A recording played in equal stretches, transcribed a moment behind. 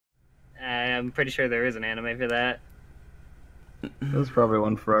I'm pretty sure there is an anime for that. There's probably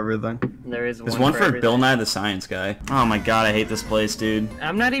one for everything. There's one for Bill Nye the Science Guy. Oh my god, I hate this place, dude.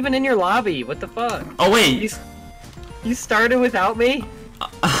 I'm not even in your lobby. What the fuck? Oh wait! You started without me?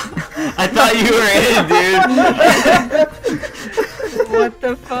 I thought you were in, dude. What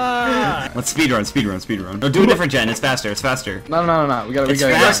the fuck? Let's speedrun. No, do a different gen. It's faster. No. We gotta. It's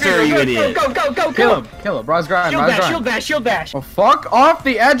faster, you idiot. Go. Kill him. Bros grind. Shield bash. Well, fuck off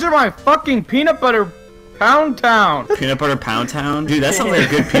the edge of my fucking peanut butter pound town. Peanut butter pound town? Dude, that sounds like a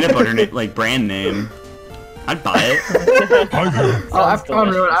good peanut butter like brand name. I'd buy it. Oh, I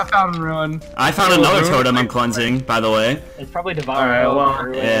found ruin. I found another totem I'm cleansing, by the way. It's probably Devour. Alright,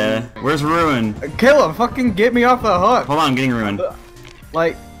 well, Yeah. Where's Ruin? Kill him. Fucking get me off the hook. Hold on, I'm getting Ruin.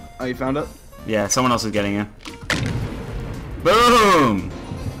 Like, oh, you found it? Yeah, someone else is getting it. Boom!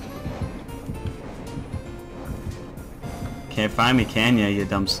 Can't find me, can ya, you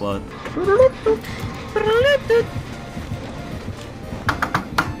dumb slut?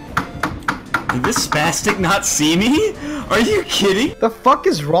 Did this spastic not see me? Are you kidding? The fuck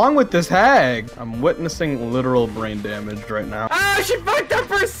is wrong with this hag? I'm witnessing literal brain damage right now. Ah, she fucked up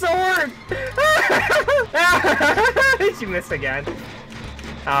her sword! She missed again.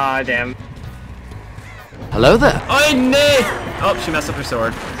 Ah, damn. Hello there. Oh, Nick! Oh, she messed up her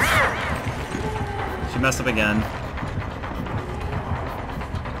sword. She messed up again.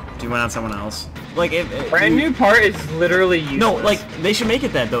 She went on someone else. Like, brand new part is literally useless. No, like, they should make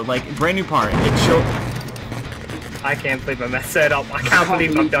it that, though. Like, brand new part. It show... I can't believe I messed that up. I can't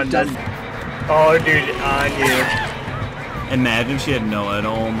believe I've done this. Oh, dude, on you. Imagine she had Noah.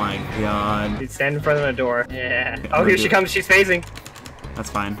 Oh my god. Dude, stand in front of the door. Yeah. Oh, here she comes. She's phasing. That's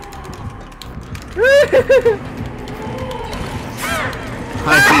fine.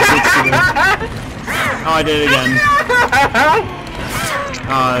 Oh, I did it again.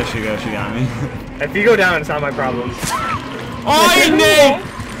 Oh, there she goes. She got me. If you go down, it's not my problem. Oh, Nick!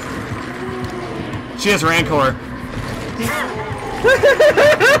 She has Rancor.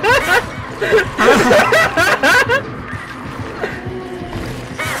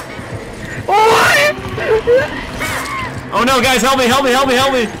 What? Oh no, guys, help me!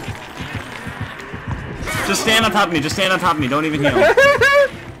 Just stand on top of me, don't even heal.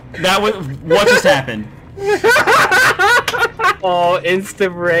 That was, what just happened? Oh,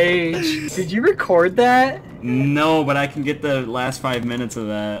 instant rage. Did you record that? No, but I can get the last 5 minutes of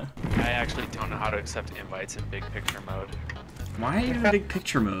that. I actually don't know how to accept invites in big picture mode. Why are you in big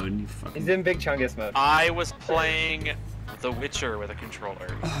picture mode? You fucking... He's in Big Chungus mode. I was playing The Witcher with a controller.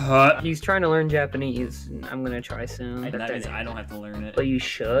 He's trying to learn Japanese. I'm gonna try soon. That means I don't have to learn it. But you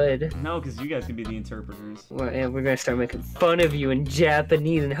should. No, because you guys can be the interpreters. Well, yeah, we're gonna start making fun of you in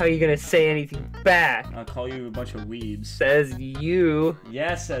Japanese, and how are you gonna say anything back? I'll call you a bunch of weebs. Says you.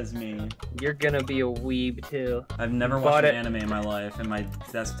 Yeah, says me. You're gonna be a weeb too. I've never watched an anime in my life, and my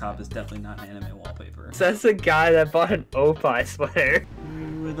desktop is definitely not an anime wallpaper. Says the guy that bought an Opie sweater.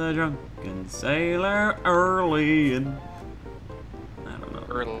 With a drunken sailor early in...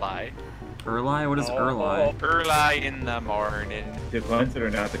 Early. Early? What is early? Early in the morning. To cleanse it or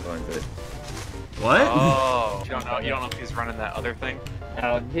not to cleanse it? What? Oh, you don't know if he's running that other thing?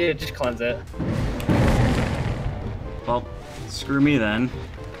 Oh, yeah, just cleanse it. Well, screw me then.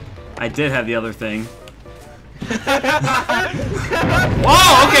 I did have the other thing.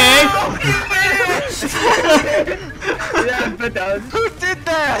 Whoa, okay! Yeah, but who did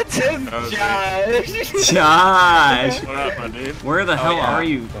that? Josh. Josh! What up, my dude? Where the hell are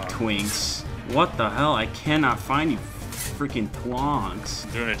you, twinks? What the hell? I cannot find you, freaking twonks.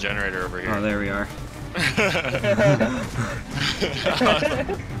 Doing a generator over here. Oh, there we are.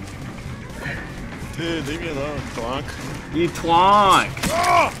 Dude, leave me alone, Twonk. You twonk!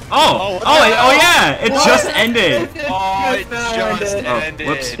 Oh yeah! It just ended! Oh, it just ended.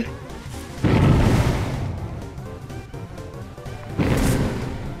 Whoops.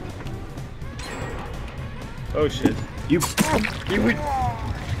 Oh shit. You would...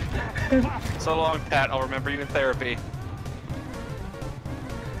 So long, Pat. I'll remember you in therapy.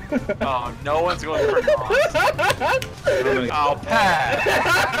 Oh, no one's going for Oh, Pat!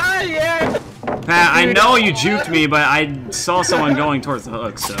 Yeah! Pat, I know you juked me, but I saw someone going towards the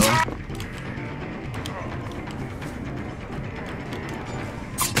hook, so...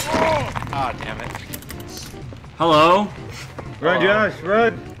 Ah, damn it. Hello? Run, Josh,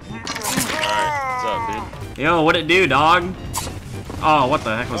 run! Alright, what's up, dude? Yo, what it do, dog? Oh, what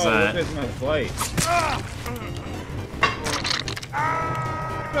the heck was that? Look at my flight.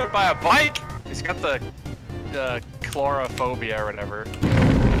 You better buy a bike! He's got the chlorophobia or whatever.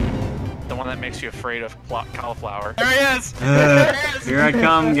 The one that makes you afraid of cauliflower. There he is! Here I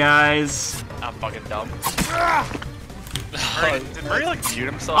come, guys. I'm fucking dumb. Did Murray like mute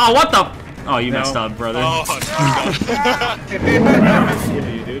himself? Oh, what the? Oh, you messed up, brother. Oh, You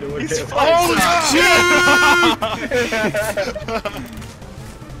dude, it was oh shit!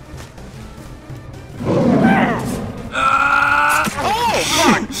 Oh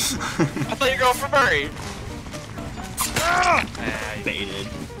fuck! I thought you were going for Murray. Baited.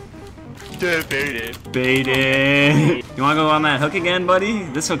 Baited. Baited. You wanna go on that hook again, buddy?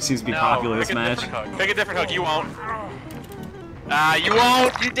 This hook seems to be popular this pick a match. different hook. Pick a different hook. You won't. You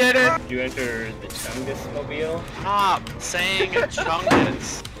won't. You did it. Did you enter the Chungus mobile? Stop saying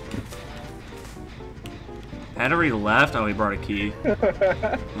Chungus. Had already left? Oh, he brought a key.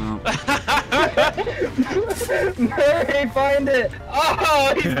 Oh. Murray, find it!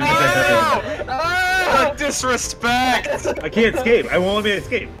 Oh, he found it! Oh, disrespect! I can't escape. I won't let me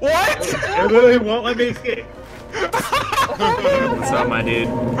escape. What? It literally won't let me escape. What's up, my dude?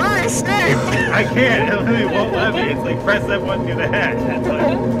 Hurry, escape! I can't. It literally won't let me. It's like press that one through the hatch. That's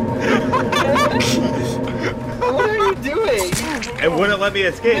like, What are you doing? it wouldn't let me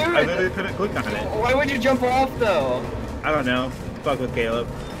escape. Dude. I literally couldn't click on it. Why would you jump off though? I don't know. Fuck with Caleb.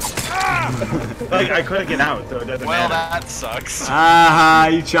 Like I couldn't get out, so it doesn't Well, matter. that sucks. Ah,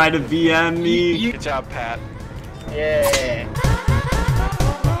 you tried to BM me. Good job, Pat. Yeah.